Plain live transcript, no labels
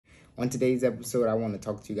On today's episode, I want to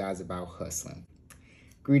talk to you guys about hustling.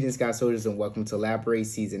 Greetings, Sky Soldiers, and welcome to Elaborate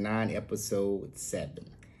Season 9, Episode 7.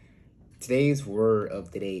 Today's word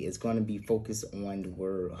of the day is going to be focused on the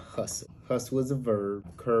word hustle. Hustle is a verb,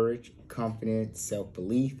 courage, confidence,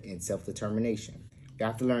 self-belief, and self-determination. You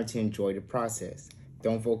have to learn to enjoy the process.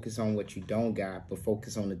 Don't focus on what you don't got, but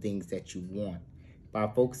focus on the things that you want. By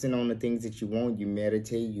focusing on the things that you want, you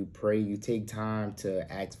meditate, you pray, you take time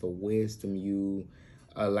to ask for wisdom, you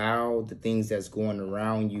allow the things that's going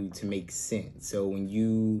around you to make sense. So when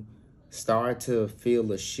you start to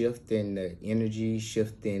feel a shift in the energy,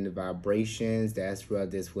 shift in the vibrations, that's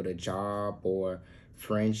whether it's with a job or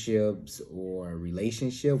friendships or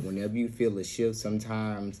relationship, whenever you feel a shift,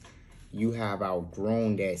 sometimes you have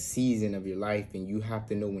outgrown that season of your life and you have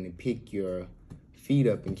to know when to pick your feet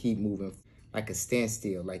up and keep moving. Like a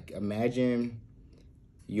standstill. Like imagine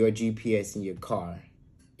your GPS in your car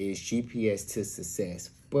is GPS to success,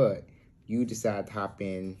 but you decide to hop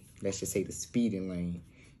in, let's just say the speeding lane.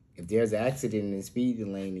 If there's an accident in the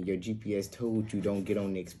speeding lane and your GPS told you don't get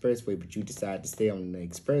on the expressway, but you decide to stay on the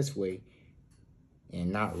expressway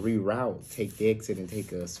and not reroute, take the exit and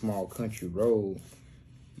take a small country road,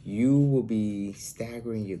 you will be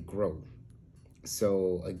staggering your growth.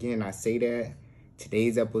 So again, I say that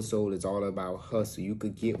today's episode is all about hustle. You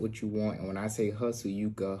could get what you want. And when I say hustle,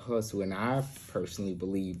 you could hustle. And I personally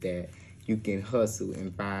believe that you can hustle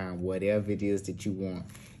and find whatever it is that you want.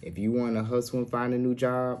 If you want to hustle and find a new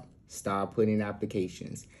job, start putting in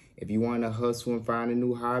applications. If you want to hustle and find a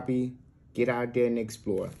new hobby, get out there and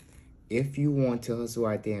explore. If you want to hustle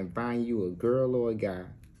out there and find you a girl or a guy,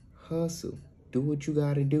 hustle. Do what you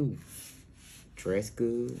got to do. Dress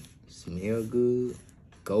good, smell good,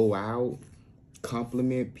 go out,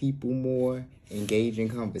 compliment people more, engage in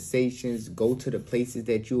conversations, go to the places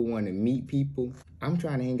that you want to meet people. I'm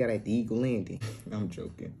trying to hang out at the Eagle Landing. I'm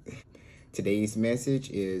joking. Today's message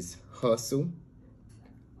is hustle,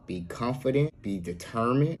 be confident, be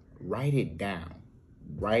determined, write it down.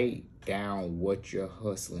 Write down what you're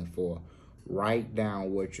hustling for. Write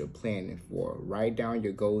down what you're planning for. Write down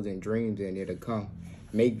your goals and dreams and it'll come.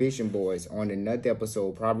 Make vision boards. On another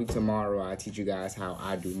episode, probably tomorrow, I'll teach you guys how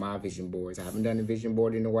I do my vision boards. I haven't done a vision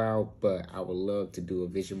board in a while, but I would love to do a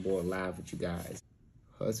vision board live with you guys.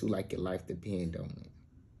 Hustle like your life depends on it.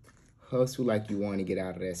 Hustle like you want to get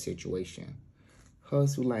out of that situation.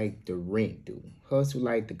 Hustle like the rent do. Hustle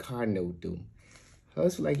like the car note do.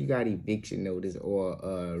 Hustle like you got eviction notice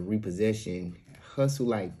or repossession. Hustle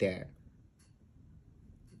like that.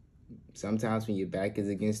 Sometimes when your back is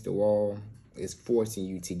against the wall, it's forcing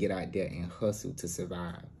you to get out there and hustle to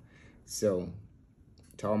survive. So,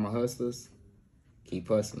 to all my hustlers, keep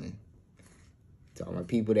hustling. To all my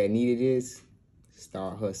people that needed this,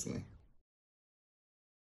 start hustling.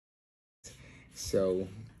 So,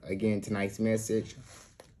 again, tonight's message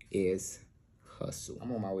is hustle.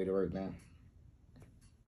 I'm on my way to work now.